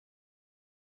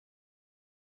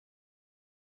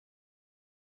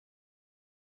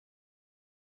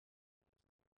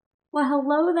Well,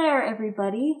 hello there,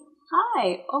 everybody.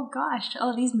 Hi. Oh gosh.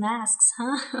 Oh, these masks,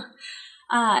 huh?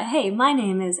 Hey, my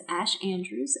name is Ash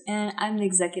Andrews, and I'm the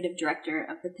executive director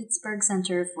of the Pittsburgh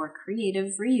Center for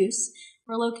Creative Reuse.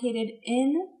 We're located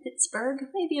in Pittsburgh,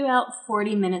 maybe about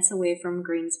 40 minutes away from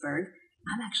Greensburg.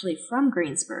 I'm actually from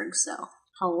Greensburg, so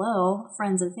hello,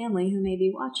 friends and family who may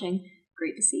be watching.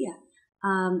 Great to see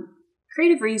you.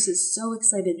 Creative Reuse is so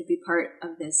excited to be part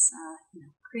of this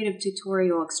creative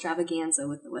tutorial extravaganza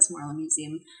with the Westmoreland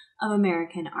Museum of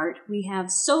American Art. We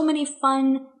have so many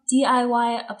fun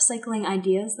DIY upcycling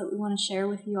ideas that we want to share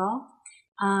with you all.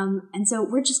 And so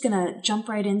we're just going to jump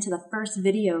right into the first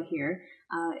video here.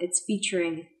 It's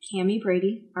featuring Cammie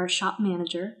Brady, our shop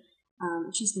manager.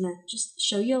 She's going to just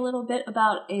show you a little bit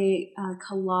about a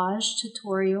collage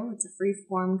tutorial. It's a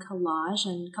freeform collage,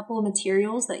 and a couple of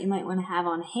materials that you might want to have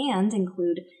on hand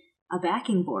include a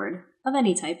backing board of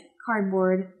any type,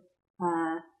 cardboard,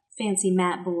 fancy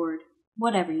mat board,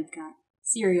 whatever you've got,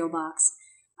 cereal box,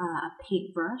 a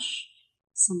paintbrush,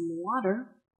 some water,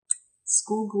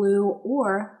 school glue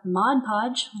or Mod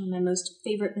Podge, one of my most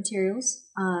favorite materials,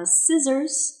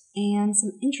 scissors, and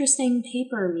some interesting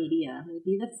paper media,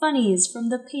 maybe the funnies from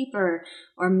the paper,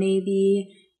 or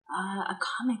maybe a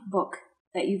comic book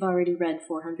that you've already read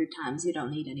 400 times, you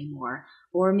don't need any more,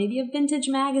 or maybe a vintage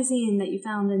magazine that you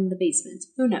found in the basement,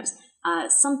 who knows.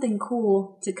 Something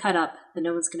cool to cut up that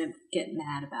no one's going to get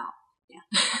mad about.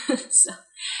 Yeah. So,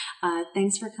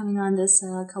 thanks for coming on this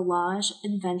collage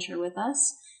adventure with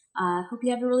us. Hope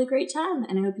you have a really great time,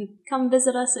 and I hope you come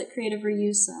visit us at Creative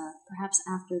Reuse, perhaps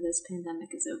after this pandemic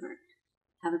is over.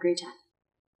 Have a great time.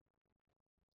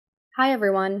 Hi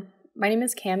everyone, my name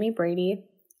is Cammie Brady.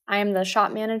 I am the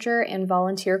shop manager and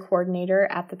volunteer coordinator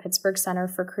at the Pittsburgh Center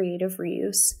for Creative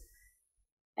Reuse.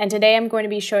 And today I'm going to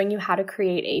be showing you how to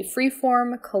create a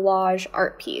freeform collage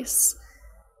art piece.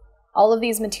 All of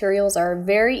these materials are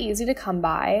very easy to come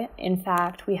by. In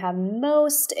fact, we have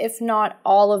most, if not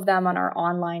all of them on our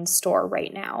online store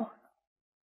right now.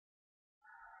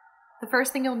 The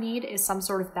first thing you'll need is some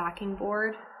sort of backing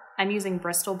board. I'm using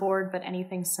Bristol board, but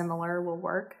anything similar will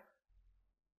work.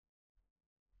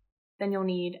 Then you'll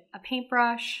need a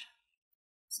paintbrush,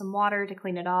 some water to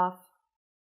clean it off,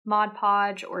 Mod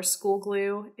Podge or school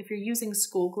glue. If you're using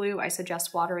school glue, I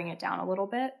suggest watering it down a little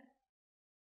bit.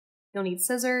 You'll need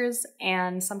scissors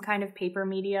and some kind of paper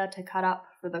media to cut up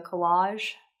for the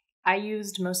collage. I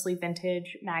used mostly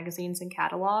vintage magazines and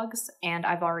catalogs, and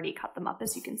I've already cut them up,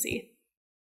 as you can see.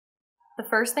 The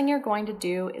first thing you're going to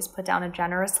do is put down a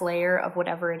generous layer of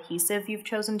whatever adhesive you've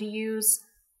chosen to use.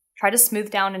 Try to smooth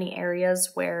down any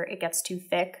areas where it gets too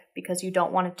thick because you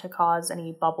don't want it to cause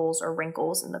any bubbles or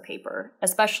wrinkles in the paper,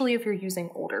 especially if you're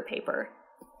using older paper.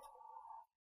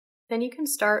 Then you can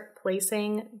start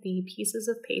placing the pieces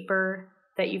of paper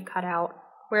that you've cut out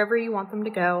wherever you want them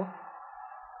to go.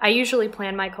 I usually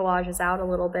plan my collages out a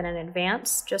little bit in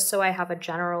advance just so I have a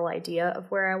general idea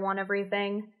of where I want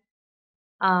everything.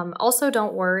 Also,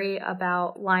 don't worry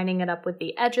about lining it up with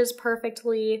the edges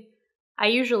perfectly. I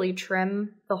usually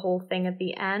trim the whole thing at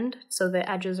the end so the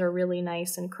edges are really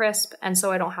nice and crisp, and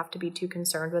so I don't have to be too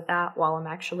concerned with that while I'm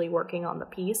actually working on the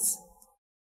piece.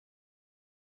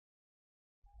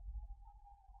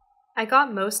 I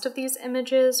got most of these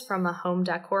images from a home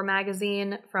decor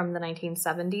magazine from the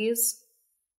 1970s.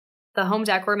 The home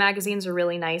decor magazines are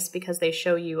really nice because they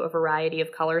show you a variety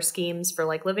of color schemes for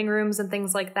like living rooms and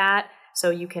things like that, so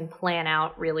you can plan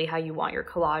out really how you want your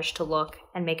collage to look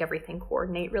and make everything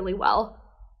coordinate really well.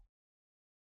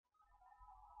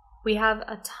 We have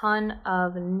a ton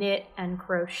of knit and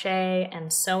crochet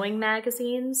and sewing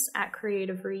magazines at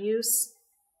Creative Reuse,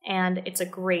 and it's a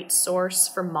great source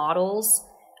for models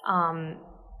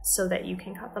so that you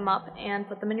can cut them up and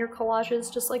put them in your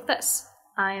collages just like this.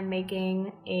 I am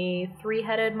making a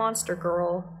three-headed monster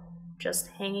girl just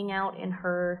hanging out in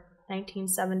her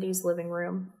 1970s living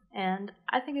room, and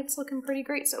I think it's looking pretty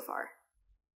great so far.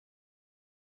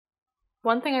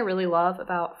 One thing I really love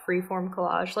about freeform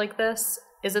collage like this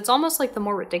is it's almost like the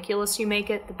more ridiculous you make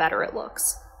it, the better it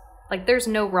looks. Like there's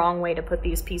no wrong way to put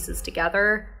these pieces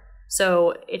together,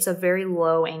 so it's a very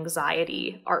low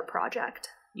anxiety art project.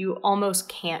 You almost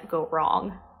can't go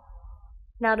wrong.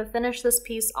 Now to finish this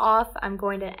piece off, I'm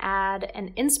going to add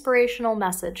an inspirational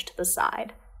message to the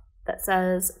side that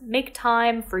says, "Make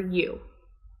time for you,"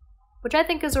 which I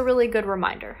think is a really good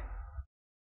reminder.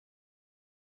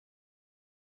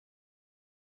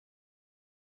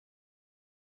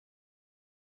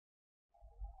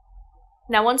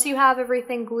 Now once you have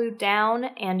everything glued down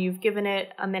and you've given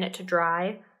it a minute to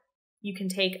dry, you can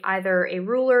take either a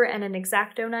ruler and an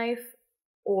X-Acto knife,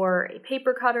 or a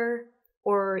paper cutter,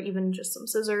 or even just some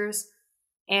scissors,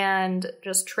 and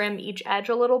just trim each edge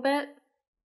a little bit.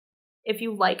 If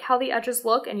you like how the edges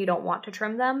look and you don't want to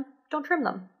trim them, don't trim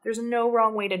them. There's no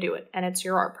wrong way to do it, and it's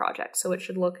your art project, so it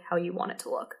should look how you want it to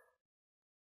look.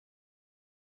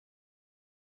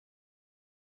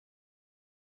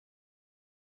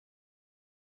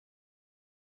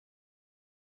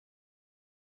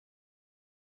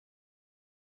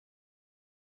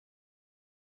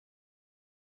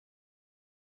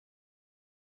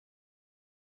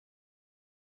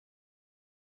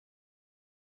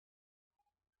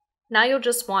 Now you'll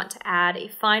just want to add a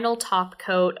final top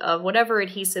coat of whatever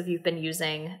adhesive you've been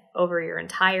using over your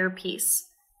entire piece.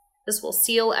 This will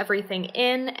seal everything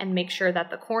in and make sure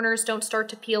that the corners don't start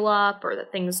to peel up or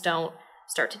that things don't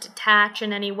start to detach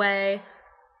in any way.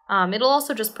 It'll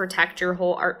also just protect your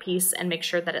whole art piece and make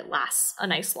sure that it lasts a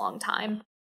nice long time.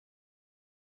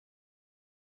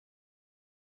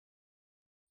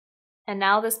 And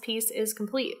now this piece is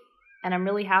complete, and I'm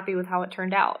really happy with how it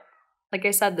turned out. Like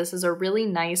I said, this is a really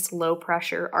nice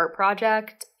low-pressure art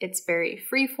project. It's very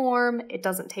freeform, it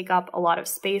doesn't take up a lot of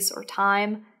space or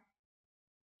time,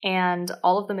 and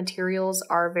all of the materials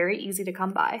are very easy to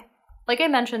come by. Like I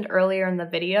mentioned earlier in the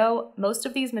video, most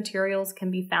of these materials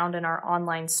can be found in our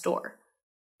online store.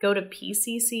 Go to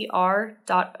pccr.org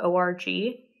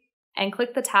and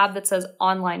click the tab that says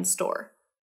Online Store.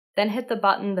 Then hit the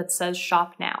button that says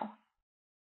Shop Now.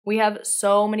 We have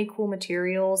so many cool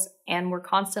materials and we're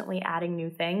constantly adding new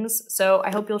things, so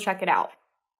I hope you'll check it out.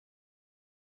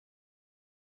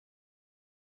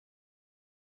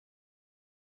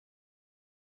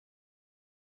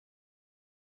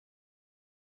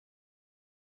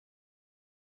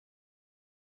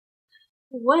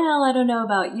 Well, I don't know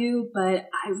about you, but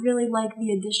I really like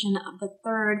the addition of the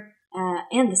third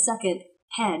and the second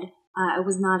head. I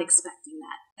was not expecting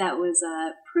that. That was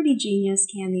pretty genius,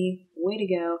 Cami. Way to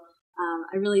go.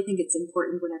 I really think it's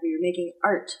important whenever you're making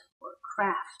art or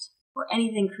craft or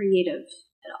anything creative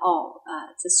at all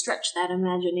to stretch that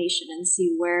imagination and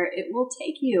see where it will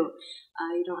take you.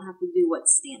 You don't have to do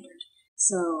what's standard.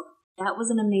 So that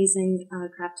was an amazing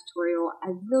craft tutorial.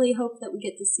 I really hope that we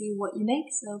get to see what you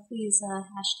make, so please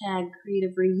hashtag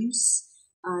creative reuse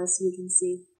so we can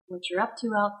see what you're up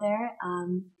to out there.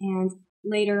 And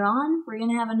later on, we're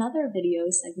going to have another video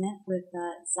segment with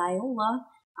Ziola,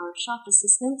 our shop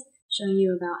assistant, showing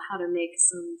you about how to make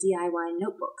some DIY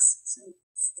notebooks. So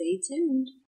stay tuned.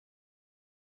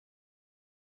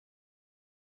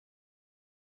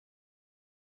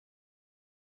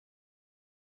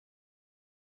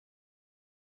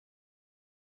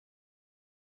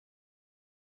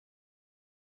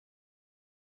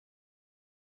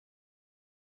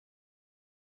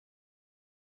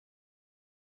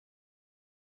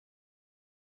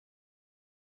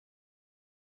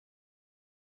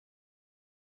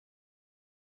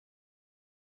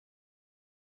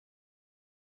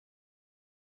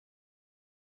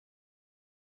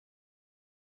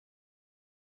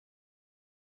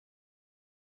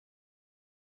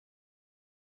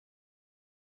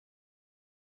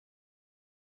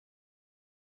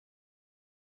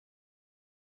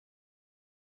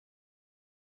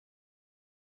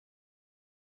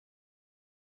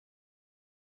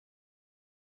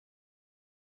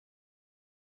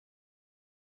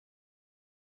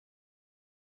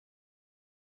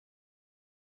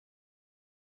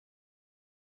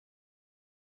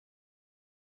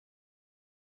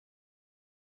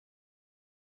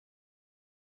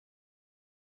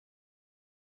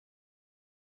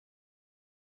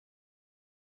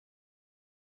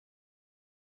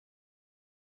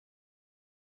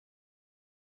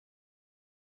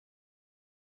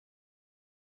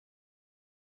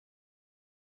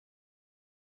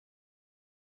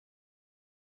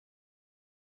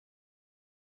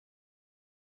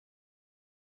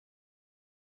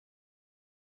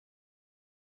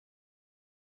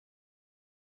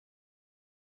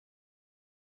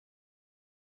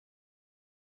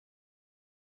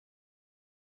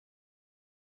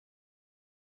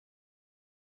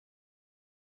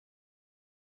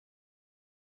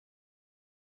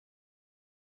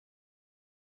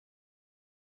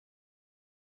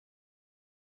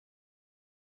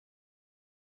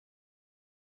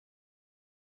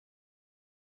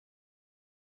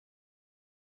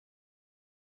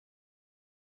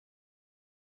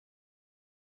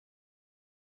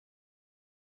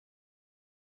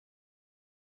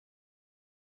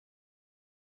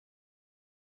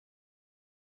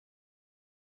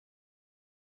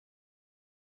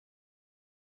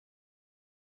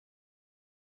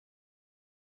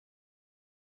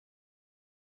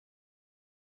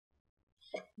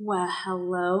 Well,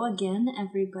 hello again,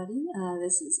 everybody.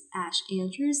 This is Ash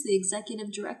Andrews, the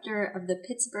Executive Director of the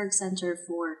Pittsburgh Center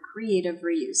for Creative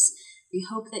Reuse. We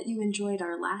hope that you enjoyed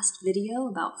our last video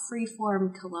about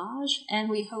Freeform Collage, and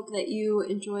we hope that you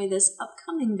enjoy this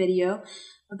upcoming video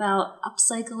about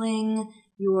upcycling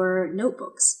your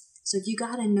notebooks. So if you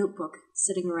got a notebook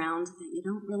sitting around that you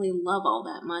don't really love all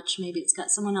that much, maybe it's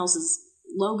got someone else's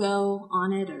logo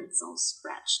on it, or it's all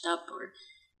scratched up, or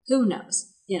who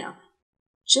knows,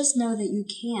 just know that you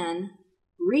can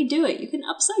redo it. You can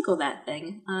upcycle that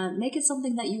thing. Make it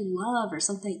something that you love or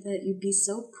something that you'd be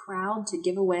so proud to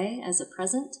give away as a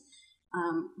present.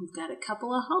 We've got a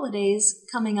couple of holidays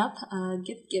coming up,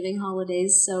 gift-giving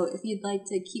holidays, so if you'd like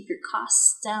to keep your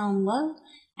costs down low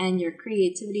and your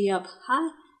creativity up high,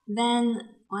 then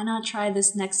why not try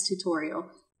this next tutorial?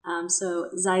 So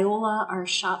Ziola, our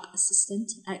shop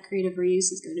assistant at Creative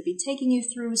Reuse, is going to be taking you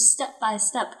through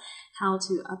step-by-step how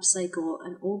to upcycle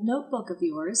an old notebook of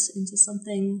yours into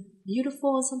something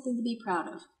beautiful and something to be proud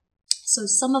of. So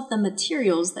some of the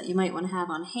materials that you might want to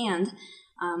have on hand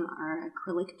are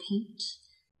acrylic paint,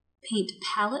 paint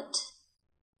palette,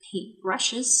 paint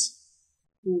brushes,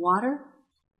 water,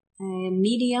 a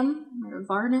medium or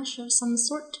varnish of some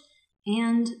sort,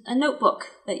 and a notebook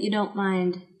that you don't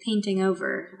mind painting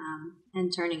over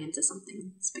and turning into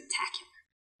something spectacular.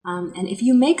 And if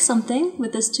you make something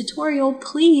with this tutorial,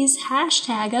 please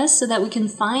hashtag us so that we can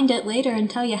find it later and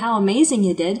tell you how amazing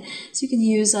you did. So you can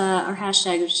use our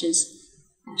hashtag, which is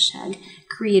hashtag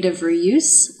creative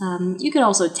reuse. You could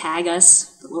also tag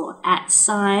us, the little @ at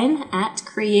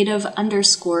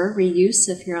creative_reuse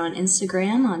if you're on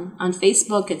Instagram. On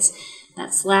Facebook, it's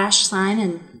that /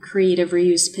 and Creative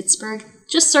Reuse Pittsburgh.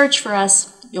 Just search for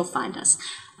us, you'll find us.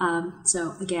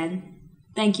 So again,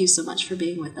 thank you so much for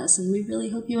being with us, and we really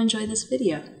hope you enjoy this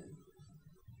video.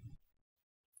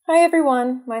 Hi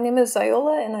everyone, my name is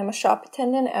Ziola and I'm a shop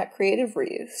attendant at Creative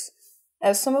Reuse.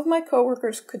 As some of my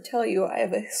coworkers could tell you, I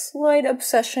have a slight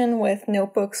obsession with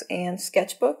notebooks and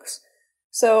sketchbooks,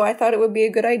 so I thought it would be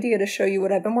a good idea to show you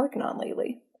what I've been working on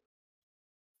lately.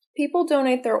 People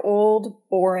donate their old,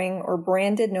 boring, or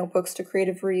branded notebooks to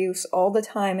Creative Reuse all the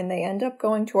time, and they end up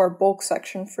going to our bulk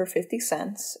section for 50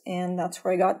 cents, and that's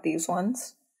where I got these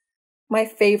ones. My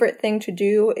favorite thing to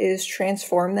do is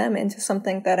transform them into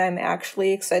something that I'm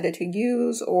actually excited to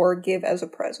use or give as a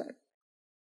present.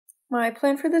 My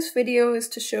plan for this video is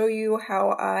to show you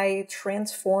how I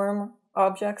transform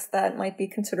objects that might be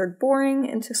considered boring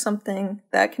into something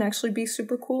that can actually be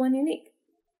super cool and unique.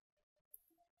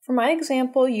 For my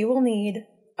example, you will need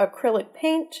acrylic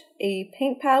paint, a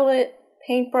paint palette,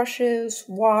 paintbrushes,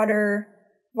 water,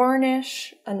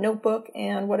 varnish, a notebook,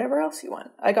 and whatever else you want.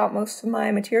 I got most of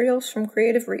my materials from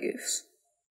Creative Reuse.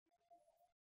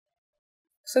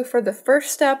 So for the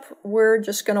first step, we're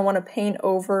just going to want to paint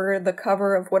over the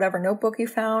cover of whatever notebook you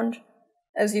found.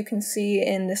 As you can see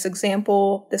in this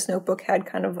example, this notebook had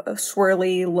kind of a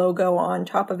swirly logo on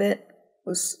top of it. It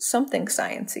was something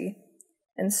sciencey.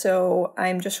 And so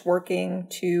I'm just working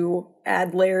to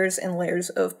add layers and layers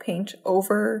of paint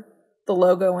over the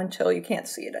logo until you can't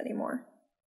see it anymore.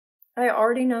 I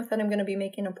already know that I'm going to be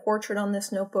making a portrait on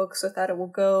this notebook so that it will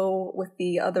go with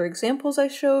the other examples I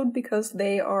showed, because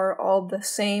they are all the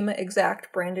same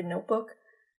exact branded notebook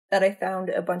that I found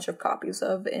a bunch of copies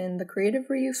of in the Creative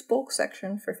Reuse bulk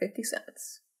section for 50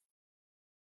 cents.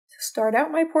 To start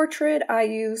out my portrait, I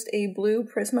used a blue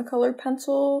Prismacolor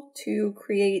pencil to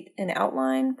create an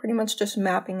outline, pretty much just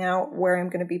mapping out where I'm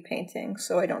going to be painting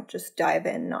so I don't just dive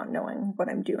in not knowing what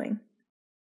I'm doing.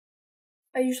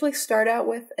 I usually start out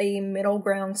with a middle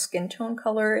ground skin tone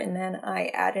color, and then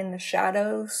I add in the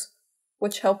shadows,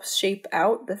 which helps shape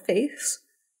out the face,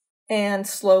 and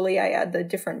slowly I add the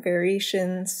different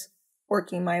variations,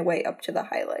 working my way up to the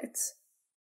highlights.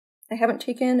 I haven't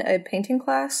taken a painting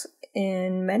class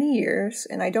in many years,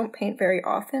 and I don't paint very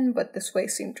often, but this way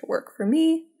seemed to work for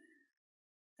me.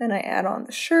 Then I add on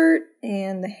the shirt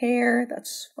and the hair.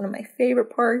 That's one of my favorite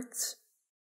parts.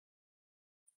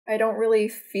 I don't really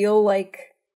feel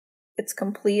like it's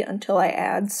complete until I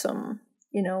add some,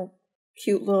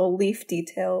 cute little leaf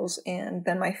details, and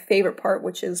then my favorite part,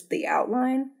 which is the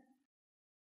outline.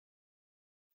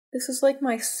 This is like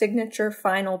my signature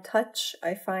final touch.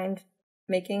 I find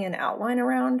making an outline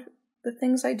around the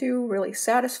things I do really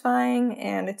satisfying,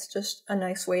 and it's just a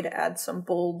nice way to add some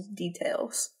bold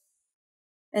details.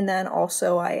 And then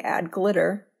also I add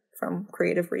glitter from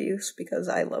Creative Reuse because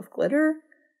I love glitter.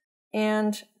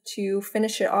 And to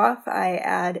finish it off, I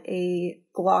add a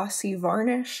glossy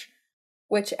varnish,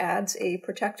 which adds a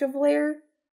protective layer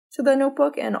to the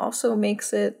notebook and also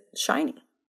makes it shiny.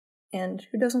 And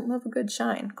who doesn't love a good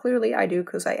shine? Clearly I do,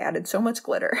 because I added so much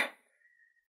glitter.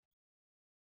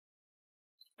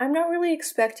 I'm not really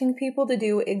expecting people to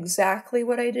do exactly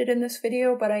what I did in this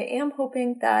video, but I am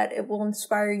hoping that it will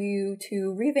inspire you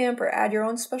to revamp or add your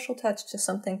own special touch to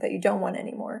something that you don't want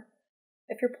anymore.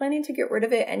 If you're planning to get rid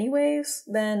of it anyways,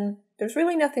 then there's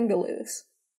really nothing to lose.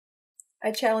 I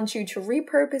challenge you to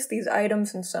repurpose these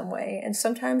items in some way, and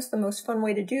sometimes the most fun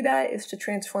way to do that is to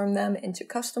transform them into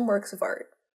custom works of art.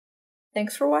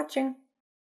 Thanks for watching!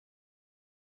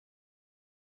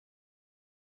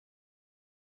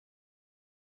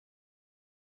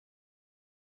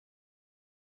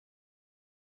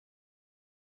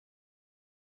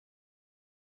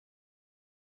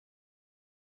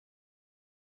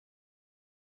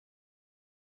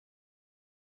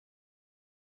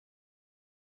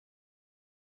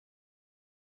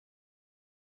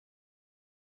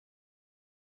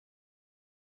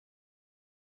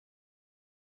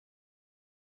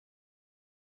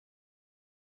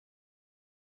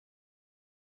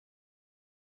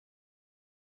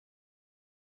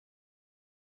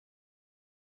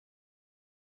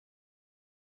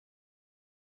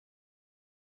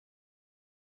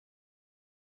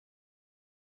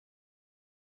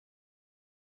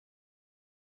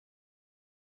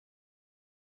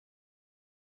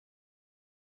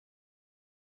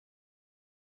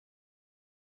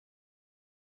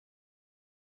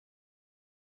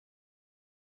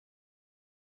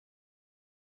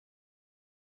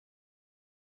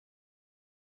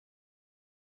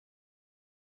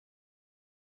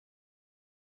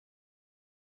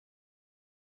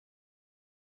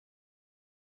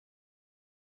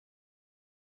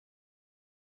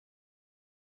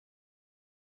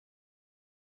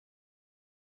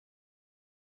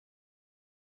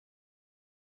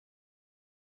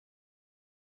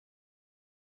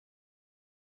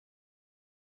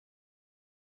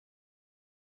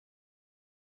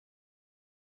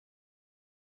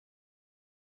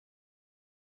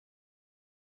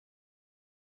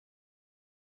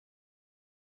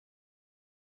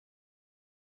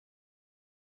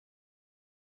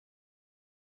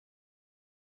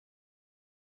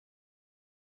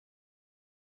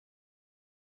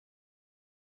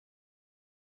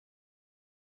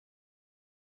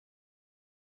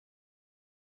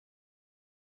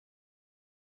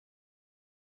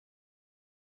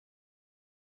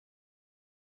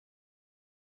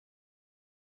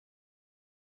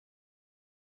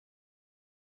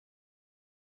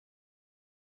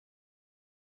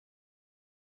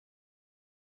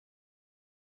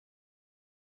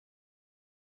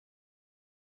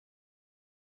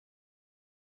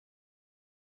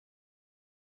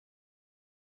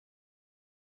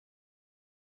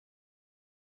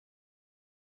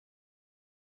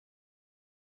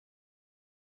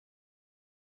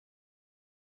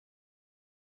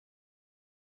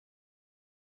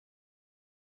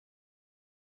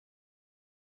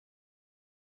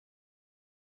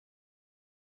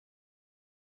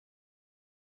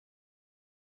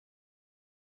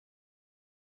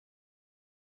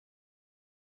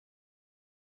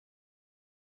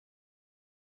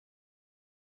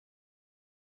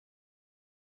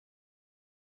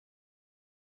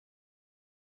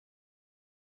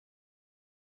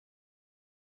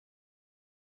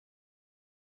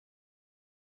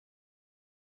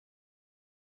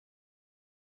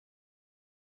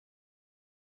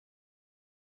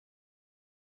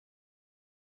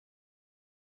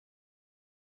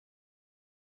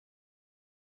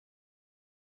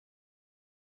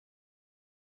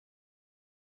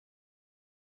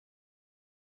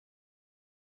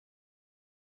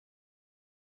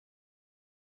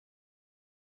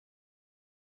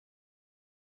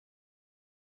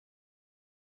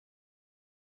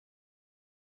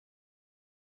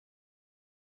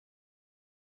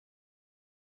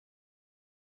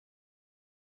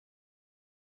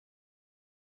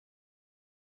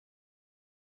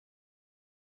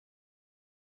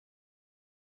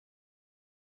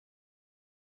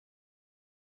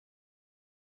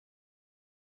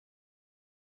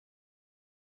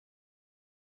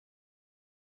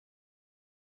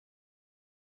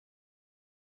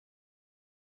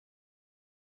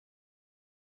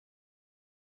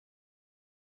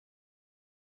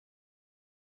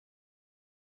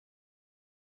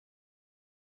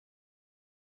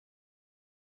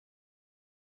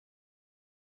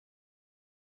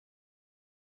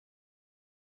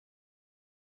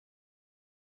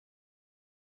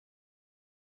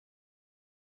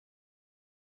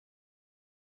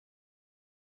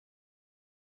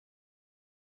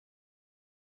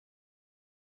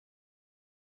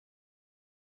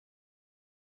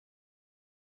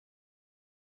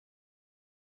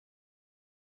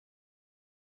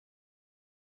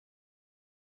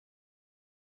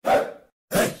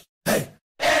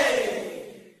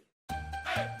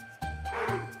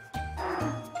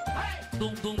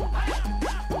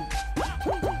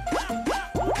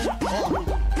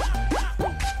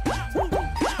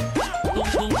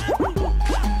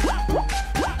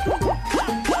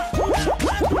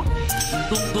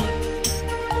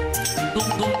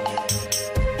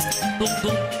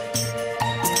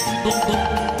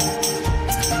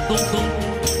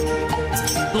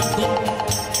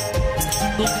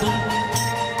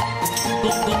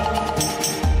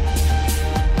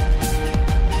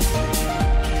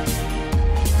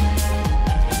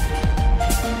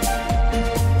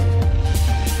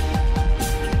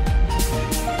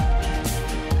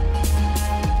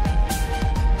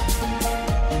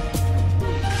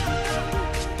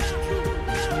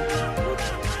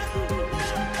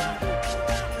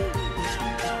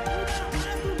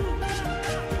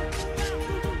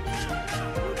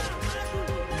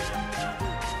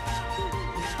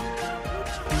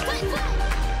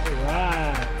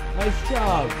 Nice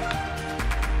job.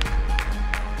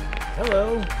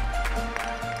 Hello.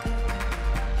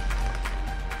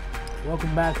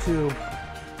 Welcome back to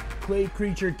Clay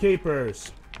Creature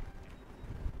Capers.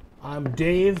 I'm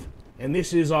Dave, and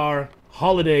this is our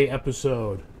holiday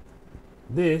episode.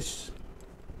 This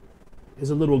is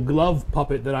a little glove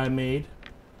puppet that I made.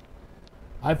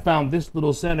 I found this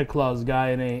little Santa Claus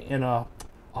guy in a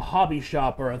hobby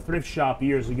shop or a thrift shop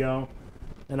years ago,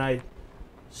 and I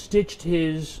stitched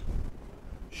his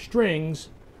strings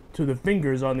to the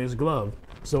fingers on this glove.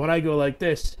 So when I go like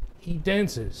this, he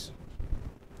dances.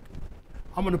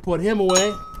 I'm gonna put him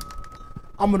away.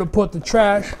 I'm gonna put the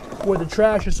trash where the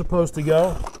trash is supposed to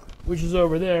go, which is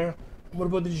over there. I'm gonna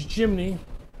put this chimney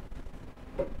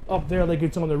up there like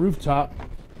it's on the rooftop.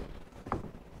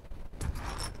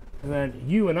 And then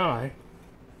you and I,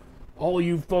 all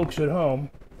you folks at home,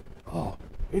 oh,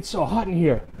 it's so hot in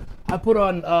here. I put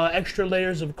on extra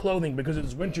layers of clothing because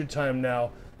it's winter time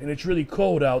now and it's really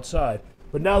cold outside.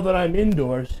 But now that I'm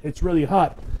indoors, it's really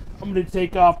hot. I'm going to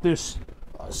take off this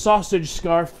sausage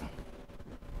scarf,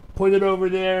 put it over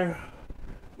there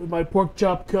with my pork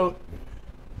chop coat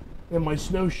and my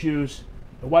snowshoes,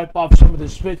 and wipe off some of the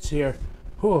spits here.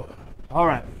 Whew. All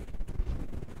right.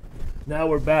 Now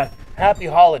we're back. Happy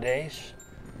holidays.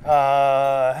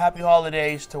 Happy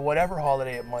holidays to whatever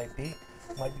holiday it might be.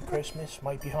 Might be Christmas,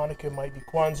 might be Hanukkah, might be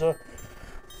Kwanzaa,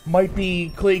 might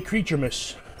be Clay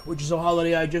Creaturemas, which is a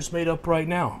holiday I just made up right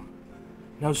now.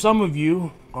 Now, some of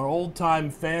you are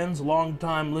old-time fans,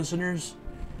 long-time listeners,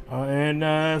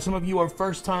 and some of you are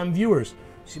first-time viewers.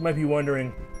 So you might be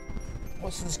wondering,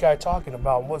 what's this guy talking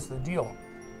about? What's the deal?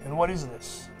 And what is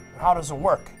this? How does it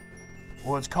work?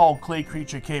 Well, it's called Clay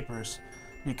Creature Capers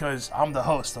because I'm the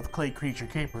host of Clay Creature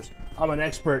Capers. I'm an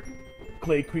expert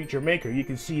clay creature maker. You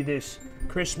can see this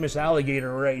Christmas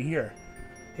alligator right here.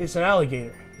 It's an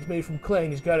alligator. He's made from clay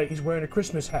and he's wearing a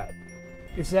Christmas hat.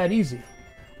 It's that easy.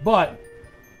 But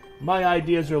my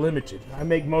ideas are limited. I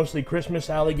make mostly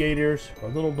Christmas alligators or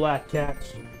little black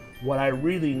cats. What I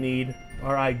really need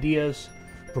are ideas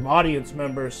from audience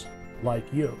members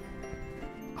like you.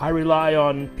 I rely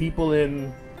on people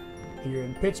here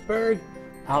in Pittsburgh,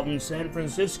 out in San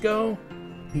Francisco,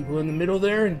 people in the middle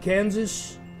there in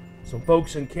Kansas, some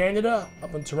folks in Canada,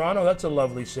 up in Toronto. That's a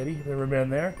lovely city. I've never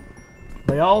been there.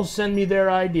 They all send me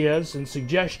their ideas and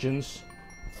suggestions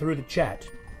through the chat.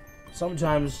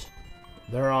 Sometimes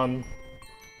they're on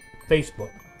Facebook.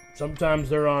 Sometimes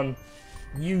they're on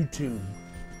YouTube.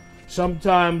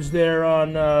 Sometimes they're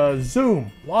on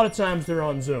Zoom. A lot of times they're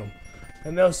on Zoom.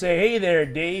 And they'll say, hey there,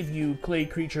 Dave, you clay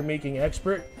creature making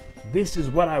expert. This is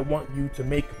what I want you to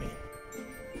make me.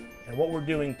 And what we're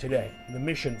doing today, the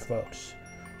mission, folks,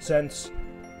 since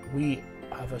we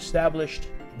have established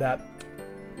that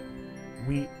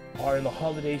we are in the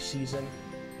holiday season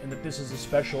and that this is a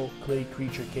special Clay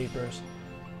Creature Capers,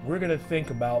 we're going to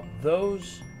think about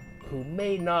those who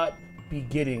may not be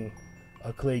getting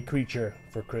a clay creature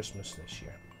for Christmas this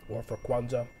year, or for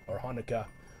Kwanzaa, or Hanukkah,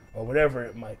 or whatever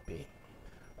it might be.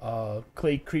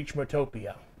 Clay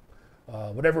Creaturematopia.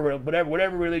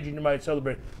 Whatever religion you might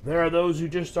celebrate, there are those who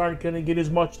just aren't going to get as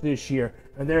much this year,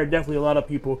 and there are definitely a lot of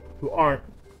people who aren't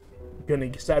going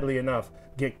to, sadly enough,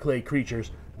 get clay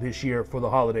creatures this year for the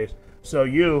holidays. So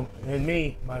you and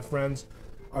me, my friends,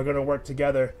 are going to work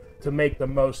together to make the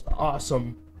most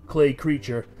awesome clay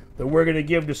creature that we're going to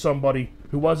give to somebody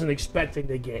who wasn't expecting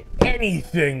to get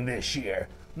anything this year.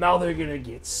 Now they're going to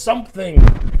get something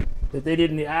that they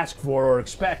didn't ask for or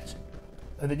expect,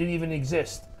 and that didn't even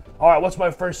exist. All right, what's my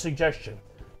first suggestion?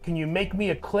 Can you make me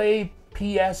a clay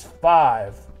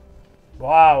PS5?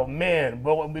 Wow, man,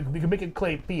 well, we can make a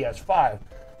clay PS5,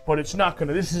 but it's not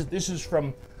gonna. This is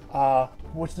from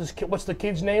What's the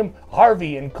kid's name?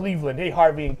 Harvey in Cleveland. Hey,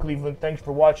 Harvey in Cleveland, thanks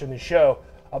for watching the show.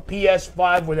 A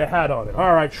PS5 with a hat on it.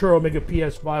 All right, sure, I'll make a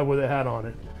PS5 with a hat on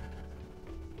it.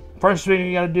 First thing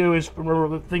you gotta do is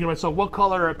remember thinking to myself, what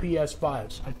color are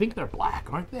PS5s? I think they're black,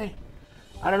 aren't they?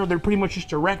 I don't know, they're pretty much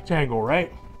just a rectangle,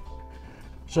 right?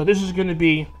 So this is gonna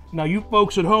be, now you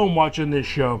folks at home watching this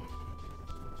show,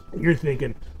 you're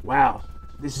thinking, wow,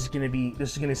 this is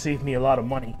gonna save me a lot of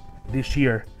money this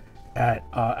year at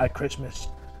Christmas.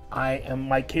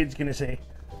 My kid's gonna say,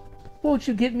 won't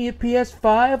you get me a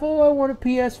PS5? Oh, I want a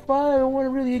PS5. I want a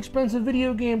really expensive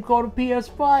video game called a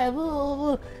PS5.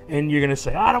 Oh. And you're gonna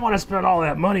say, I don't want to spend all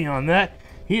that money on that.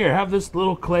 Here, have this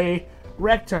little clay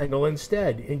rectangle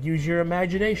instead and use your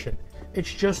imagination.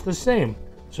 It's just the same.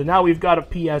 So now we've got a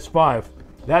PS5.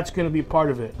 That's gonna be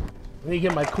part of it. Let me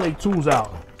get my clay tools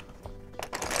out.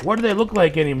 What do they look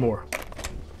like anymore?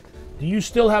 Do you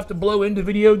still have to blow into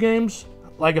video games?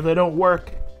 Like if they don't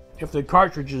work? If the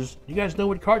cartridges, you guys know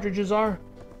what cartridges are?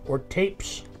 Or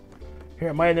tapes? Here,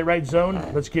 am I in the right zone?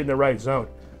 Let's get in the right zone.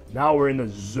 Now we're in the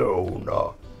zone.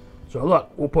 So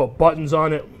look, we'll put buttons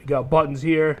on it. We got buttons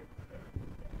here.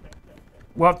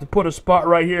 We'll have to put a spot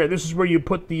right here. This is where you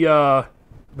put the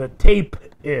tape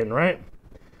in, right?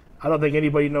 I don't think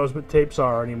anybody knows what tapes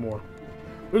are anymore.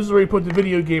 This is where you put the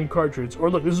video game cartridge.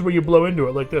 Or look, this is where you blow into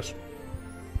it like this.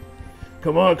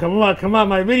 Come on, come on, come on,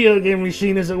 my video game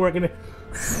machine isn't working.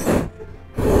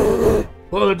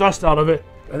 Blow the dust out of it,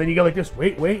 and then you go like this.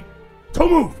 Wait, wait. Don't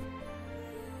move.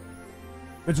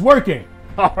 It's working.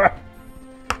 All right.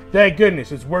 Thank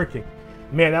goodness it's working.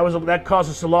 Man, that cost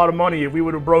us a lot of money. If we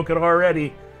would have broken it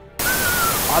already,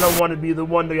 I don't want to be the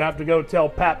one to have to go tell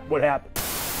Pap what happened.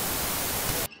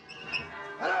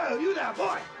 Hello, you there,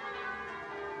 boy.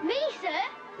 Me, sir?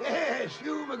 Yes,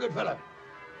 you, my good fellow.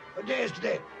 What day is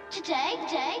today? Today.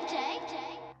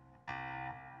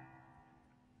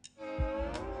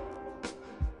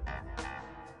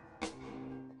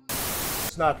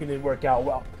 It's not going to work out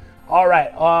well. All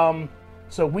right,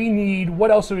 so we need,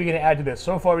 what else are we going to add to this?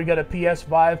 So far we got a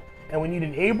PS5, and we need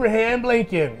an Abraham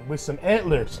Lincoln with some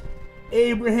antlers.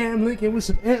 Abraham Lincoln with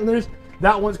some antlers.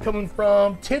 That one's coming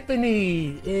from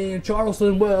Tiffany in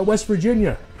Charleston, West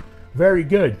Virginia. Very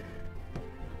good.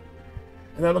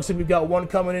 And that looks like we've got one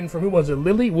coming in from, who was it,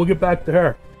 Lily? We'll get back to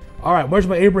her. All right, where's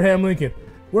my Abraham Lincoln?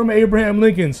 Where are my Abraham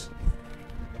Lincolns?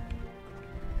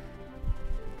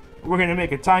 We're going to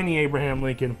make a tiny Abraham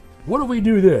Lincoln. What if we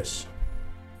do this?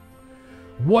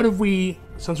 What if we,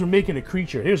 since we're making a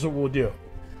creature, here's what we'll do.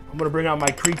 I'm going to bring out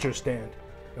my creature stand.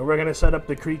 And we're going to set up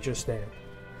the creature stand.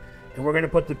 And we're going to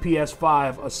put the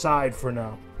PS5 aside for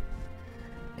now.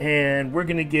 And we're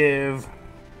going to give...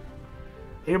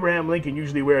 Abraham Lincoln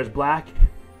usually wears black.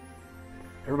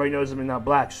 Everybody knows him in that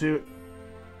black suit.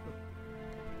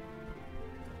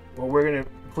 Well, we're going to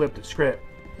flip the script.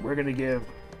 We're going to give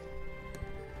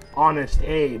Honest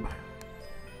Abe.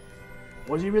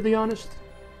 Was he really honest?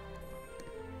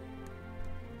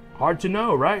 Hard to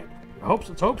know, right?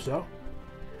 Let's hope so.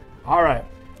 All right.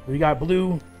 We got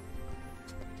blue.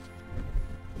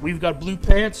 We've got blue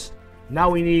pants.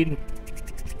 Now we need...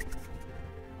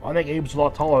 I think Abe's a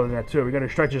lot taller than that too. We're gonna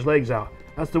stretch his legs out.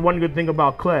 That's the one good thing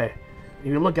about clay.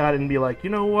 You can look at it and be like, you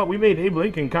know what? We made Abe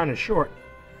Lincoln kind of short.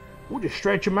 We'll just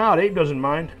stretch him out. Abe doesn't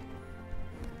mind.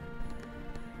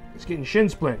 He's getting shin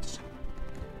splints.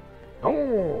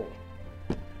 Oh.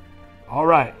 All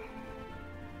right.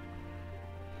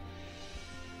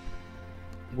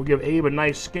 We'll give Abe a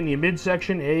nice skinny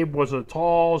midsection. Abe was a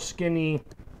tall, skinny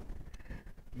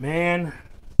man.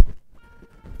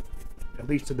 At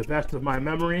least to the best of my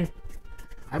memory.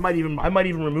 I might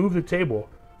even remove the table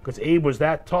because Abe was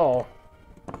that tall.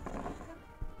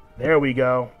 There we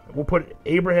go. We'll put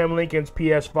Abraham Lincoln's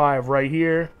PS5 right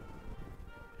here.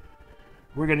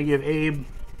 We're gonna give Abe.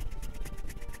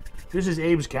 This is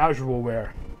Abe's casual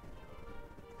wear.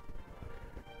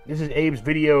 This is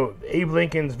Abe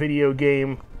Lincoln's video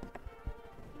game.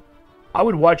 I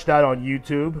would watch that on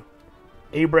YouTube.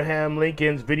 Abraham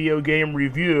Lincoln's video game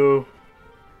review.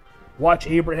 Watch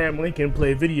Abraham Lincoln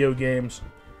play video games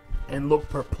and look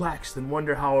perplexed and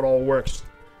wonder how it all works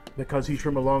because he's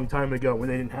from a long time ago when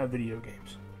they didn't have video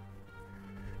games.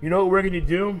 You know what we're going to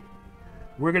do?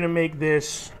 We're going to make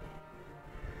this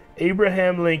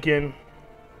Abraham Lincoln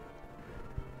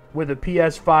with a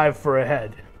PS5 for a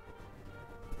head.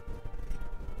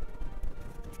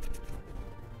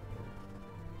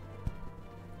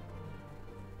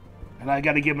 And I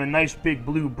got to give him a nice big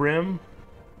blue brim.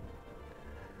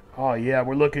 Oh yeah,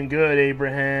 we're looking good,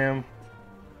 Abraham.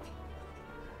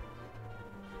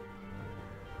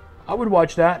 I would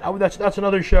watch that. That's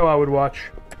another show I would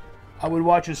watch. I would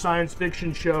watch a science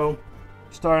fiction show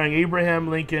starring Abraham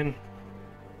Lincoln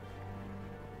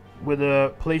with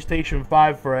a PlayStation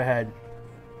 5 for a head.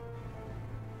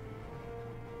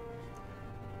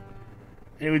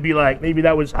 It would be like, maybe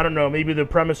that was, I don't know, maybe the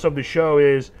premise of the show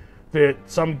is that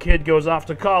some kid goes off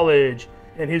to college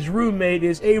and his roommate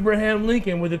is Abraham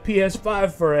Lincoln with a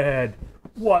PS5 for a head.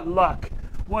 What luck.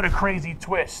 What a crazy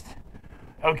twist.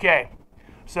 Okay,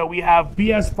 so we have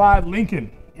PS5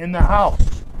 Lincoln in the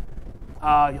house.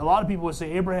 A lot of people would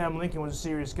say Abraham Lincoln was a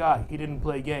serious guy. He didn't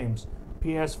play games.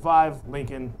 PS5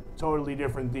 Lincoln, totally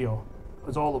different deal.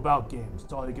 It's all about games.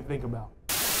 It's all you can think about.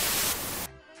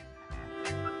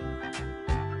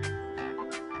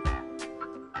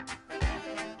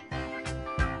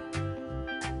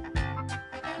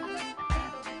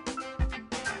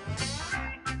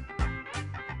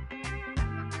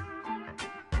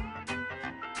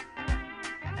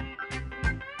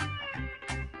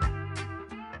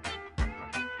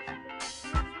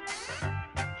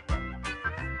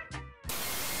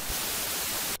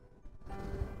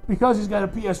 Because he's got a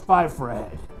PS5 for a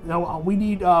head. Now, we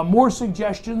need more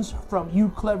suggestions from you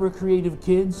clever, creative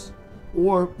kids,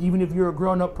 or even if you're a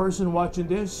grown-up person watching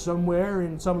this somewhere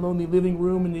in some lonely living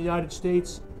room in the United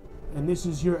States, and this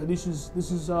is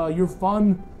your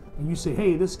fun, and you say,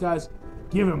 hey, this guy's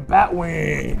giving bat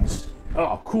wings.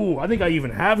 Oh, cool. I think I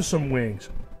even have some wings.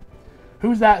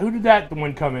 Who's that? Who did that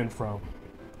one come in from?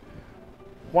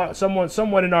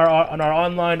 Someone in our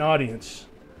online audience.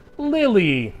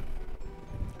 Lily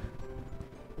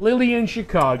in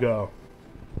Chicago.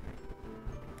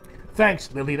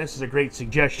 Thanks, Lily. This is a great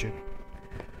suggestion.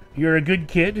 You're a good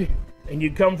kid, and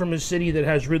you come from a city that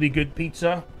has really good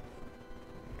pizza.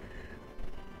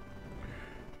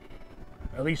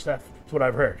 At least that's what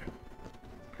I've heard.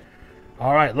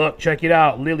 All right, look, check it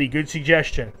out. Lily, good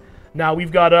suggestion. Now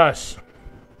we've got us.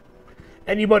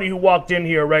 Anybody who walked in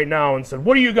here right now and said,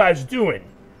 what are you guys doing?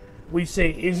 We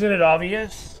say, isn't it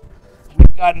obvious?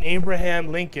 We've got an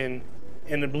Abraham Lincoln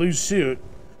in a blue suit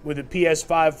with a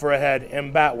PS5 for a head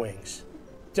and bat wings.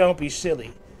 Don't be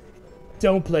silly.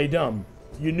 Don't play dumb.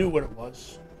 You knew what it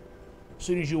was as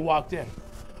soon as you walked in.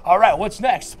 All right, what's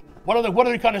next? What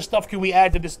other kind of stuff can we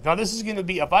add to this? Now, this is going to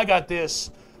be, if I got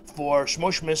this for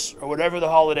Shmushmas or whatever the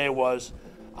holiday was,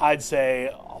 I'd say,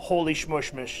 holy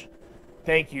Shmushmas,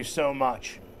 thank you so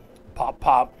much.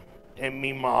 Pop, and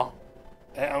Mima,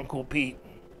 and Uncle Pete,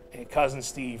 and Cousin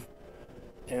Steve,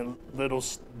 and Little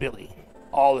Billy.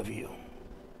 All of you.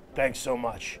 Thanks so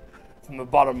much. From the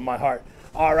bottom of my heart.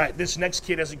 All right, this next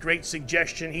kid has a great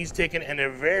suggestion. He's taken in a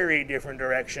very different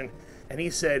direction. And he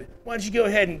said, why don't you go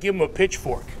ahead and give him a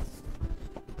pitchfork?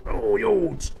 Oh, the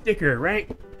old sticker,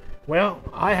 right? Well,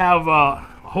 I have a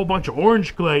whole bunch of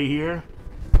orange clay here.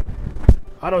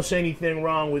 I don't see anything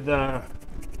wrong with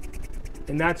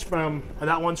and that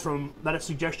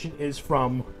suggestion is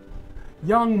from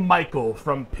young Michael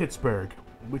from Pittsburgh,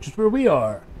 which is where we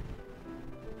are.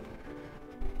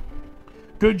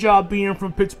 Good job being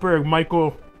from Pittsburgh,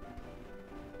 Michael.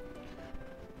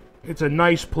 It's a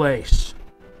nice place.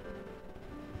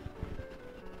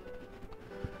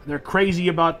 They're crazy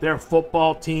about their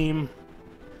football team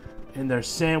and their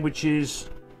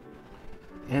sandwiches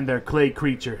and their clay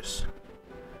creatures.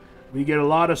 We get a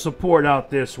lot of support out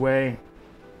this way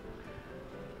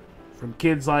from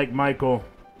kids like Michael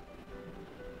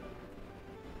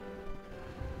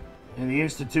and the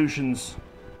institutions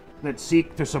that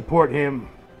seek to support him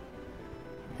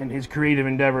in his creative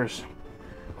endeavors.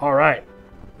 All right,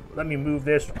 let me move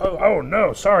this. Oh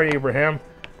no, sorry, Abraham.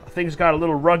 Things got a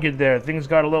little rugged there. Things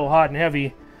got a little hot and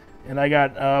heavy, and I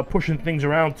got pushing things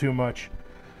around too much.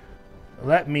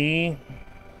 Let me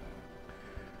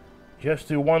just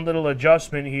do one little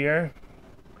adjustment here.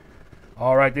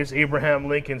 All right, this Abraham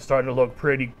Lincoln's starting to look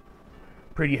pretty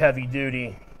heavy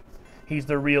duty. He's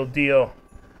the real deal.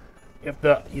 If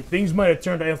things might have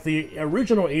turned out, if the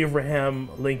original Abraham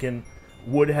Lincoln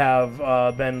would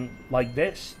have been like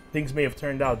this, things may have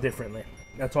turned out differently.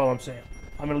 That's all I'm saying.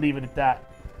 I'm going to leave it at that.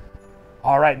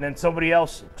 All right, and then somebody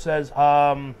else says,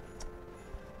 oh,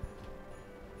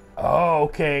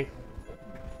 okay.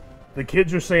 The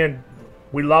kids are saying,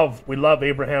 we love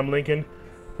Abraham Lincoln,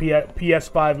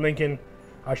 PS5 Lincoln,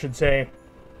 I should say.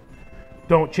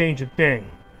 Don't change a thing.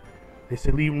 They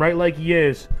said leave him right like he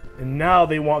is. And now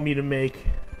they want me to make,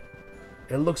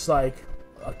 it looks like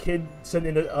a kid sent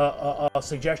in a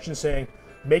suggestion saying,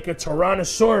 make a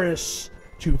Tyrannosaurus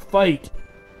to fight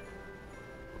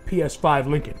PS5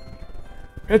 Lincoln.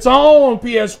 It's all on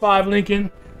PS5 Lincoln.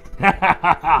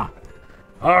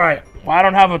 All right. Well, I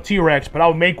don't have a T-Rex, but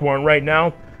I'll make one right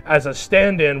now. As a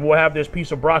stand-in, we'll have this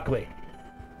piece of broccoli.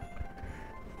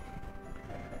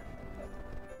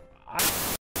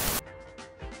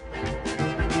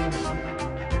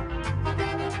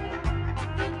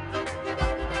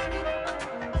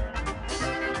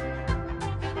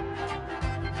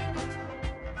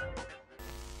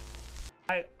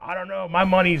 I don't know. My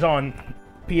money's on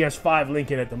PS5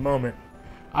 Lincoln at the moment.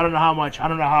 I don't know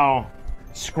how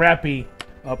scrappy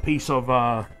a piece of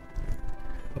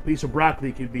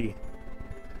broccoli could be.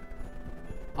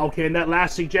 Okay, and that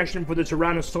last suggestion for the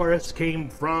Tyrannosaurus came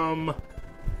from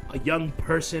a young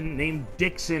person named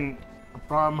Dixon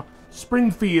from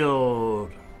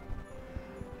Springfield.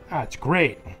 That's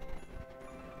great.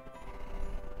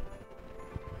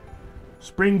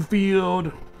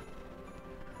 Springfield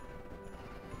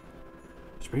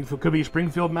could be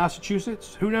Springfield,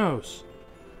 Massachusetts. Who knows?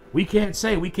 We can't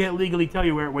say. We can't legally tell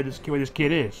you where this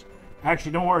kid is.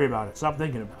 Actually, don't worry about it. Stop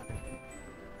thinking about it.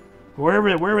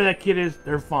 Wherever that kid is,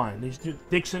 they're fine.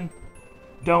 Dixon,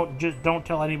 don't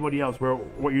tell anybody else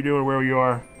what you're doing, where you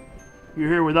are. You're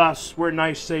here with us. We're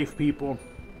nice, safe people.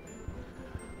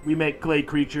 We make clay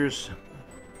creatures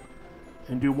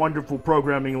and do wonderful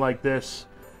programming like this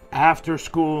after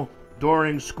school,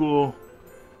 during school,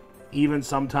 even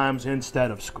sometimes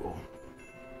instead of school.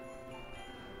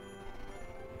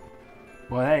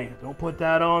 But hey, don't put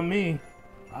that on me.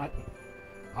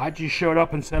 I just showed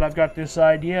up and said, I've got this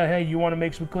idea. Hey, you want to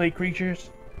make some clay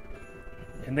creatures?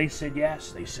 And they said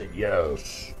yes. They said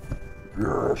yes.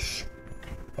 Yes.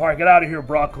 All right, get out of here,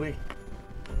 broccoli.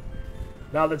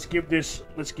 Now let's give this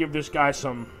guy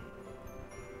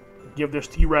give this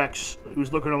T-Rex,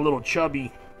 who's looking a little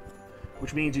chubby,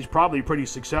 which means he's probably pretty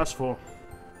successful.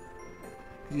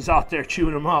 He's out there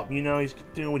chewing him up, you know. He's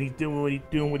doing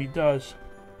what he does.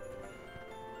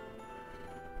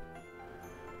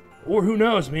 Or who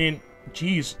knows, I mean,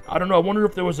 geez, I don't know. I wonder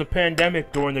if there was a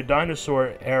pandemic during the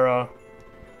dinosaur era,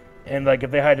 and like if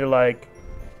they had to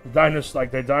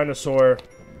the dinosaur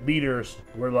leaders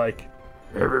were like,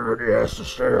 Everybody has to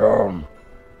stay home.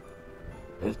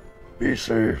 Be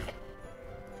safe.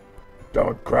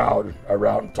 Don't crowd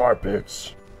around tar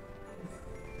pits.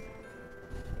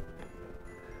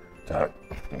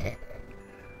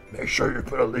 Make sure you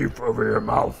put a leaf over your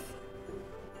mouth.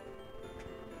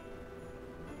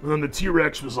 and then the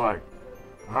T-Rex was like,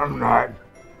 I'm not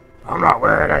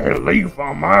wearing any leaf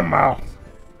on my mouth.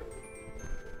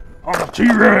 I'm a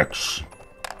T-Rex.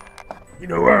 You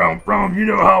know where I'm from, you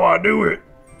know how I do it.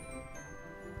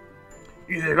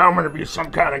 You think I'm gonna be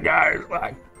some kind of guy who's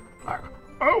like,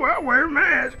 oh, I wear a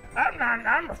mask.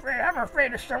 I'm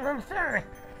afraid of some little thing.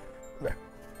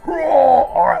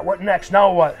 alright, what next?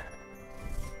 Now what?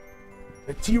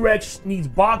 The T-Rex needs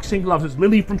boxing gloves. It's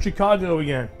Lily from Chicago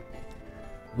again.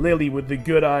 Lily with the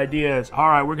good ideas.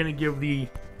 Alright, we're gonna give the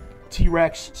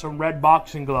T-Rex some red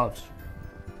boxing gloves.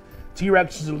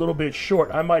 T-Rex is a little bit short.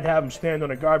 I might have him stand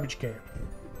on a garbage can.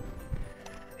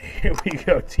 Here we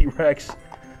go, T-Rex.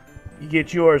 You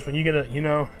get yours when you're gonna, you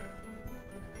know.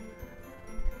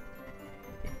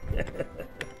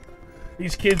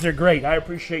 These kids are great. I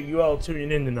appreciate you all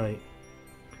tuning in tonight.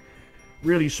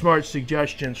 Really smart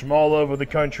suggestions from all over the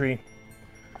country.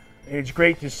 And it's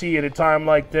great to see at a time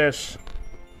like this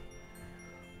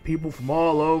people from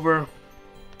all over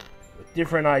with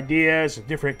different ideas and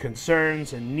different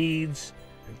concerns and needs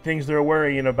and things they're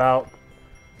worrying about.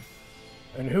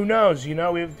 And who knows, you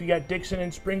know, we got Dixon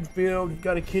in Springfield, we've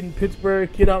got a kid in Pittsburgh,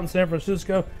 a kid out in San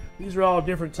Francisco. These are all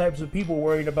different types of people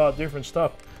worrying about different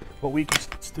stuff. But we can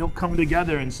still come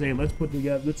together and say,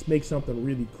 let's make something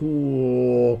really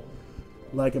cool.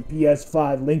 Like a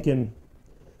PS5 Lincoln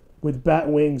with bat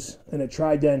wings and a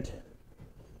trident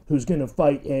who's gonna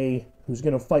fight a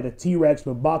T-Rex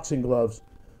with boxing gloves.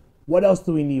 What else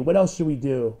do we need? What else should we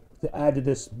do to add to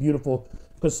this beautiful?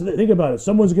 Because think about it,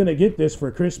 someone's gonna get this for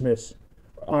Christmas,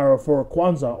 or for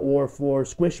Kwanzaa, or for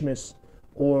Squishmas,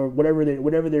 or whatever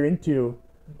they're into,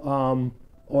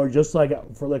 or just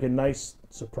like for a nice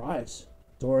surprise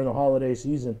during the holiday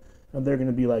season, and they're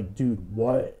gonna be like, dude,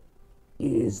 what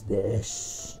is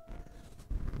this?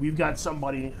 We've got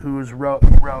somebody who's wrote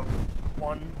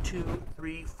 1, 2,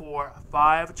 3, 4,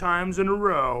 5 times in a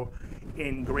row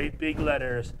in great big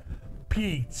letters,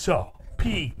 pizza,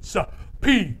 pizza,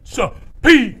 pizza,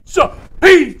 pizza,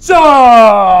 pizza!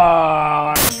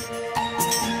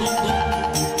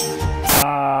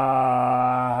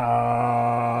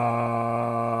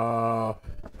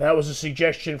 That was a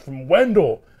suggestion from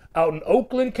Wendell out in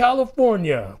Oakland,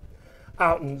 California.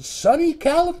 Out in sunny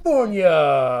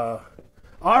California.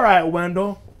 All right,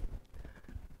 Wendell.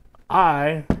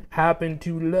 I happen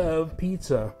to love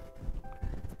pizza.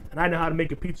 And I know how to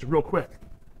make a pizza real quick.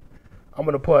 I'm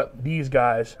going to put these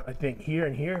guys, I think, here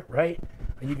and here, right?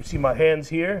 And you can see my hands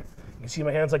here. You can see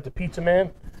my hands like the pizza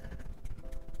man.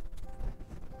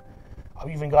 I've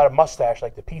even got a mustache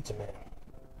like the pizza man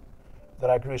that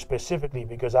I grew specifically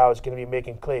because I was going to be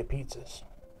making clay pizzas.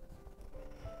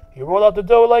 You roll out the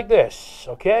dough like this,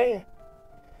 okay?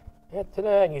 After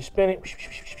that, you spin it,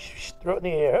 throw it in the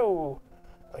air, oh,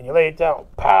 and you lay it down,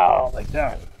 pow, like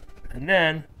that. And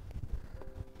then,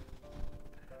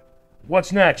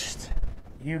 what's next?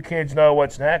 You kids know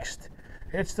what's next.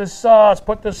 It's the sauce.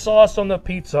 Put the sauce on the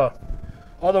pizza.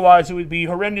 Otherwise, it would be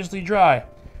horrendously dry.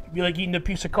 It'd be like eating a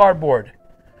piece of cardboard.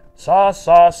 Sauce,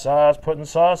 sauce, sauce. Putting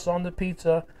sauce on the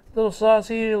pizza. Little sauce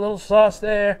here, little sauce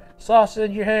there. Sauce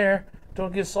in your hair.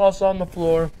 Don't get sauce on the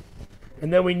floor.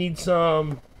 And then we need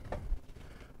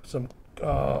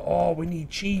we need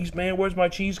cheese, man. Where's my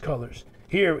cheese colors?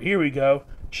 Here we go.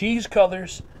 Cheese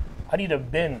colors. I need a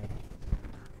bin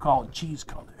called Cheese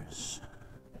Colors.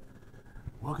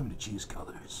 Welcome to Cheese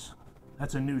Colors.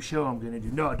 That's a new show I'm gonna do.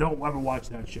 No, don't ever watch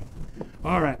that show.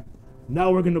 All right,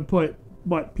 now we're gonna put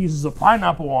pieces of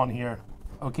pineapple on here.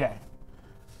 Okay.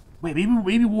 Wait,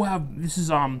 maybe we'll have this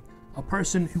is a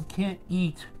person who can't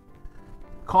eat.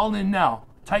 Call in now.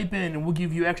 Type in, and we'll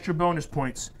give you extra bonus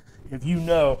points if you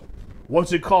know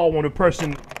what's it called when a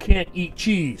person can't eat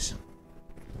cheese.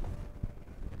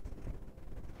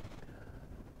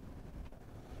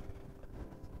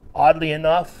 Oddly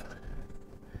enough,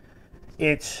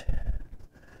 it's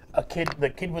a kid. The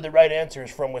kid with the right answer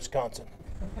is from Wisconsin.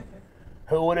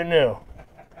 Who would have knew?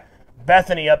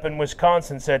 Bethany up in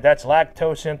Wisconsin said that's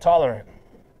lactose intolerant.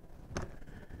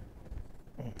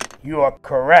 You are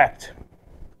correct.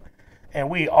 And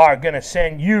we are going to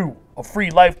send you a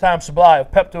free lifetime supply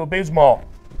of Pepto-Bismol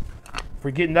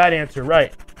for getting that answer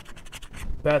right.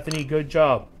 Bethany, good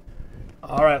job.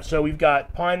 All right, so we've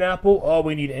got pineapple. Oh,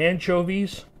 we need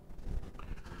anchovies.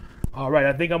 All right,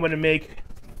 I think I'm going to make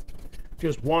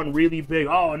just one really big.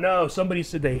 Oh, no, somebody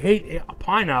said they hate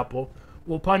pineapple.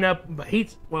 Well, pineapple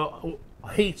hates,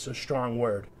 hate's a strong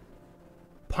word.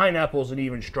 Pineapple's an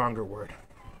even stronger word.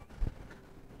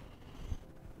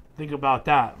 Think about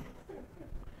that.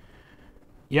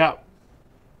 Yep.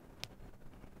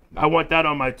 I want that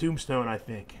on my tombstone, I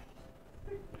think.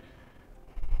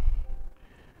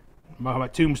 My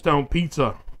tombstone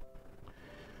pizza.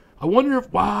 I wonder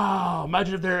if, wow,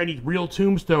 imagine if there are any real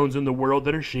tombstones in the world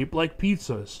that are shaped like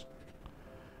pizzas.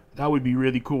 That would be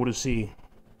really cool to see.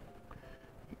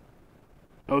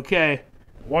 Okay,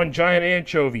 one giant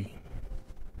anchovy.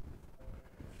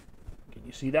 Can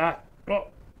you see that? Oh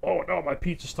no, my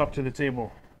pizza stuck to the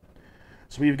table.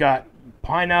 So we've got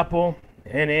pineapple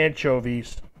and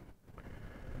anchovies.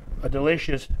 A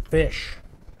delicious fish.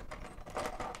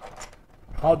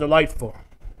 How delightful.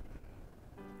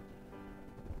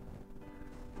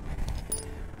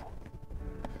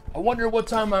 I wonder what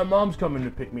time my mom's coming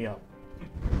to pick me up.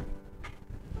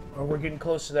 Or we're getting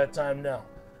close to that time now.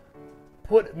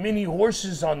 Put mini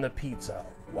horses on the pizza.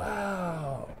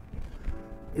 Wow.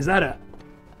 Is that a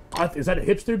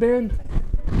hipster band?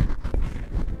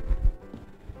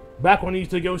 Back when I used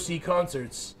to go see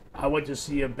concerts, I went to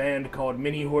see a band called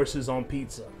Mini Horses on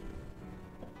Pizza.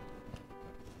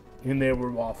 And they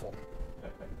were awful.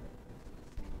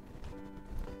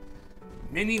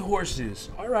 Mini horses.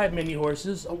 All right, mini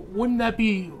horses. Wouldn't that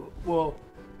be, well,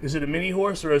 is it a mini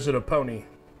horse or is it a pony?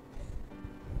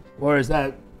 Or is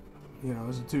that,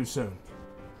 is it too soon?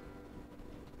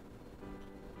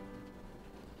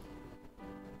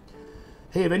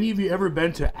 Hey, have any of you ever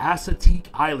been to Assateague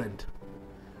Island?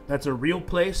 That's a real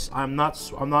place. I'm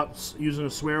not using a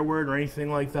swear word or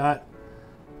anything like that.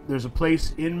 There's a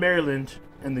place in Maryland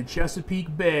in the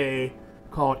Chesapeake Bay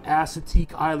called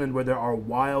Assateague Island where there are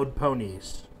wild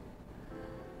ponies.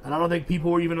 And I don't think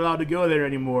people were even allowed to go there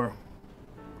anymore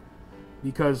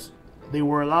because they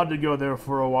were allowed to go there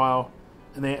for a while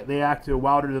and they acted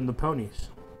wilder than the ponies.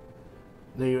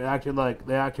 They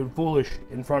acted foolish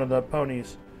in front of the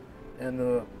ponies, and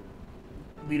the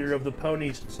leader of the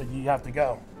ponies said you have to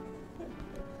go.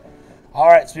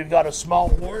 Alright, so we've got a small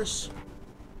horse.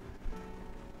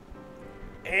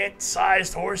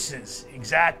 Ant-sized horses,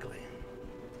 exactly.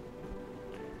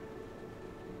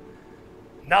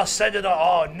 Now set it on.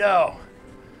 Oh no.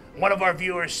 One of our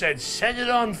viewers said, set it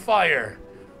on fire.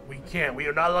 We can't. We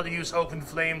are not allowed to use open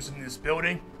flames in this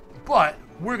building. But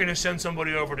we're going to send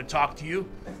somebody over to talk to you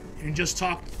and just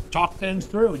talk things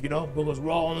through, because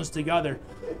we're all in this together.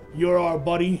 You're our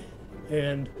buddy,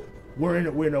 and we're in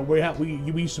it.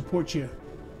 We support you.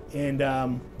 And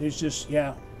there's just,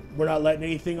 we're not letting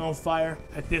anything on fire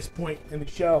at this point in the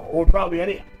show, or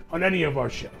probably on any of our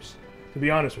shows, to be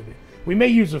honest with you. We may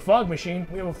use a fog machine.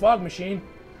 We have a fog machine.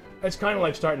 That's kind of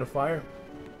like starting a fire,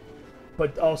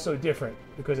 but also different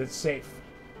because it's safe.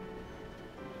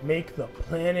 Make the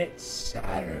planet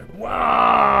Saturn.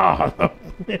 Wow! The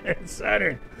planet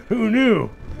Saturn. Who knew?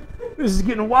 This is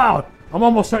getting wild. I'm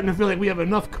almost starting to feel like we have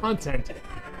enough content,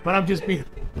 but I'm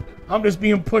I'm just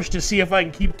being pushed to see if I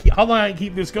can how long I can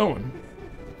keep this going.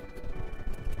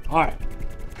 Alright.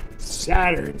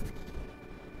 Saturn.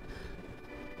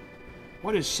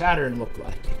 What does Saturn look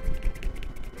like?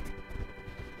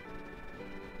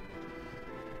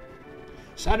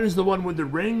 Saturn's the one with the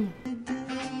ring.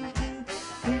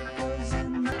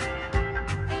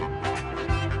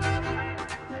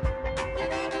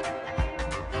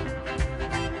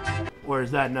 Or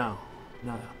is that no?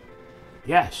 No.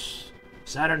 Yes.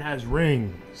 Saturn has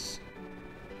rings.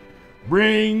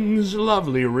 Rings,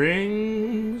 lovely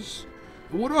rings.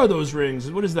 What are those rings?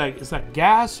 What is that? Is that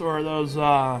gas or are those,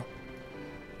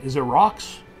 is it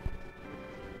rocks?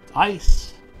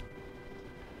 Ice.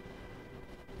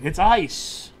 It's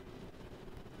ice.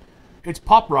 It's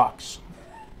pop rocks.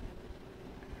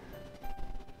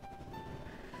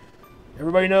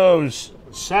 Everybody knows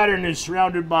Saturn is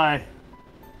surrounded by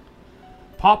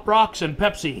pop rocks and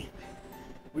Pepsi,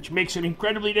 which makes it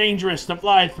incredibly dangerous to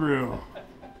fly through.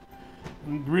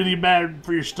 And really bad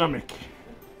for your stomach.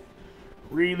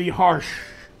 Really harsh.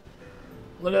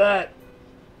 Look at that.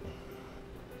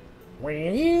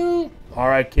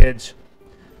 Alright, kids.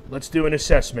 Let's do an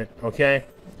assessment, okay?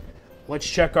 Let's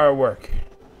check our work.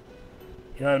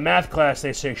 You know, in math class,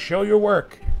 they say, show your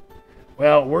work.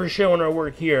 Well, we're showing our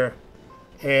work here,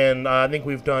 and I think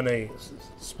we've done a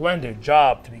splendid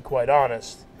job, to be quite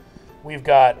honest. We've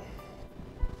got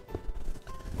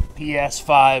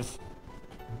PS5,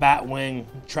 Batwing,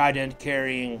 Trident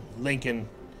carrying Lincoln.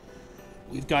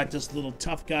 We've got this little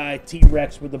tough guy,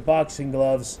 T-Rex with the boxing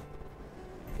gloves.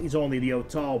 He's only the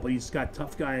tall, but he's got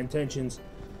tough guy intentions.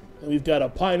 And we've got a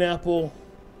pineapple.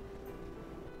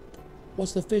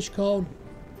 What's the fish called?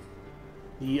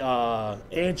 The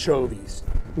anchovies.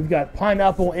 We've got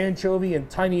pineapple, anchovy, and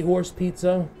tiny horse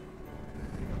pizza.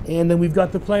 And then we've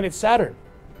got the planet Saturn.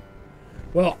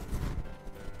 Well,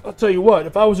 I'll tell you what,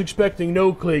 if I was expecting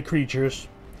no clay creatures,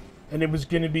 and it was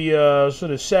going to be a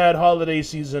sort of sad holiday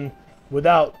season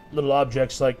without little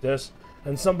objects like this,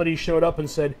 and somebody showed up and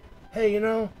said, hey, you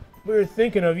know, we were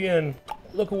thinking of you, and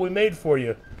look what we made for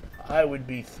you, I would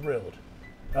be thrilled.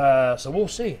 So we'll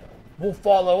see. We'll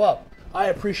follow up. I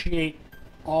appreciate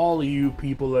all of you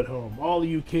people at home, all of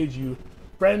you kids, you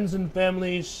friends and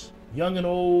families, young and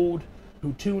old,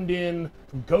 who tuned in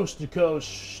from coast to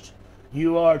coast.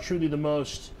 You are truly the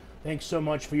most. Thanks so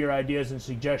much for your ideas and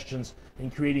suggestions in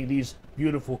creating these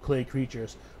beautiful clay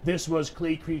creatures. This was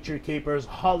Clay Creature Capers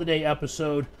holiday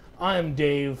episode. I'm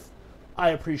Dave. I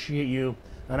appreciate you,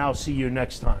 and I'll see you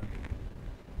next time.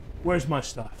 Where's my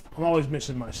stuff? I'm always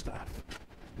missing my stuff.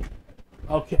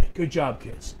 Okay, good job,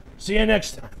 kids. See you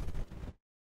next time.